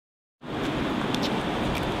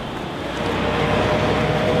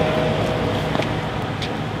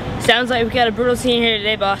Sounds like we got a brutal scene here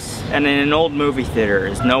today, boss. And in an old movie theater,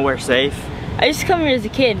 is nowhere safe? I used to come here as a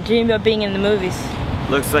kid, dream about being in the movies.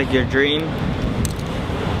 Looks like your dream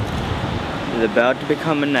is about to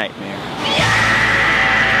become a nightmare.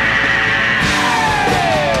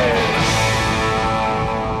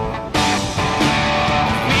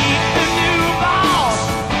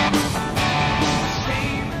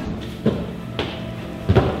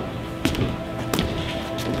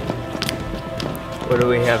 What do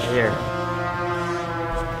we have here?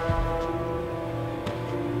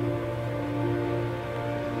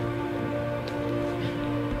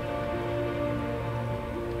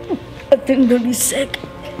 I think they'll be sick.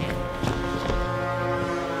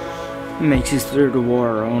 Makes us through the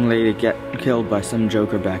war only to get killed by some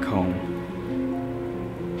joker back home.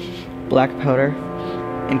 Black powder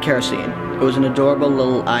and kerosene. It was an adorable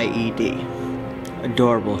little IED.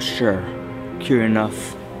 Adorable, sure. Cute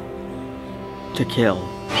enough to kill.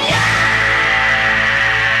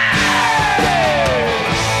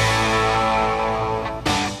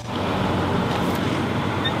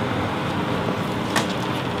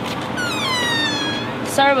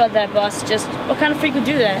 Sorry about that, boss. Just what kind of freak would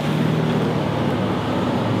do that?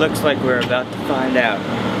 Looks like we're about to find out.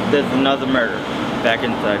 There's another murder back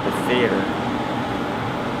inside the theater.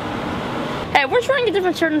 Hey, weren't you wearing a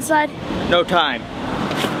different shirt inside? No time.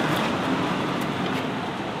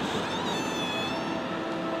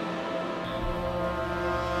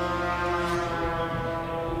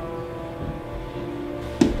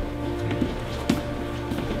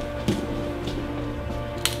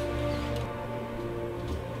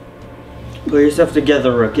 Pull yourself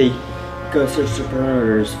together, rookie. Go search the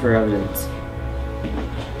perimeters for evidence.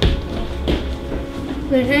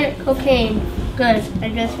 Legit cocaine. Good. I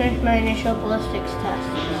just finished my initial ballistics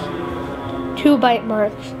tests. 2 bite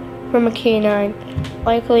marks from a canine.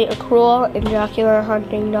 Likely a cruel and jocular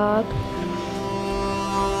hunting dog.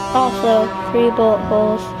 Also, 3 bullet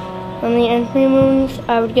holes. On the entry wounds,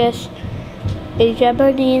 I would guess a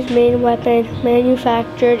Japanese-made weapon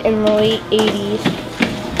manufactured in the late 80s.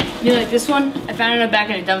 You like this one? I found it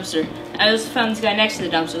back in a dumpster. I also found this guy next to the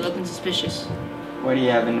dumpster looking suspicious. What do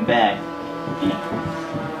you have in the bag?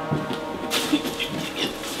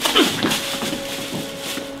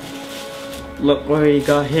 Look what you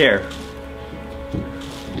got here.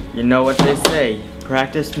 You know what they say,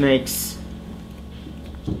 practice makes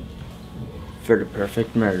for the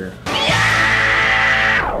perfect murder.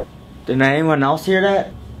 Did anyone else hear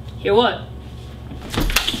that? Hear what?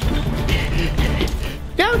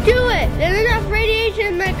 Don't do it! There's enough radiation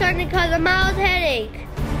in that gun to cause a mild headache.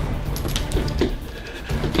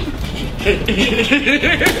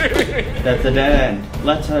 That's a dead end.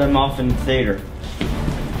 Let's head him off in the theater.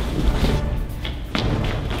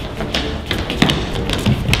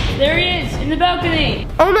 There he is, in the balcony!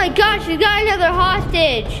 Oh my gosh, we got another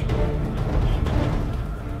hostage!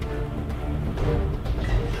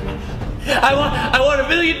 I want $1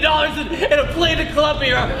 million in a plane to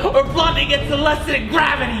Columbia or plotting against the lesson in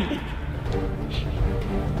gravity.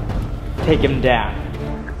 Take him down.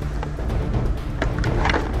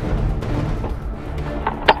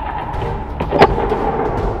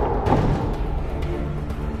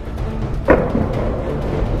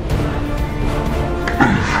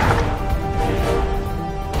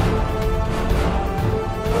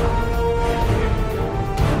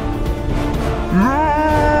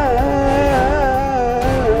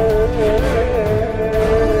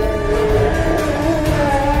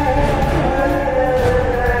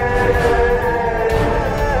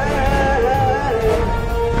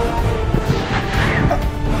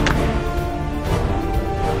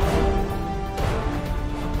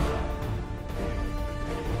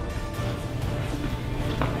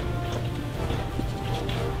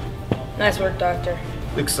 Nice work, Doctor.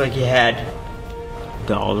 Looks like you had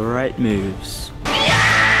all the right moves.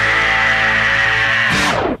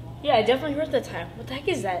 Yeah, I definitely heard that time. What the heck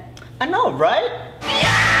is that? I know, right?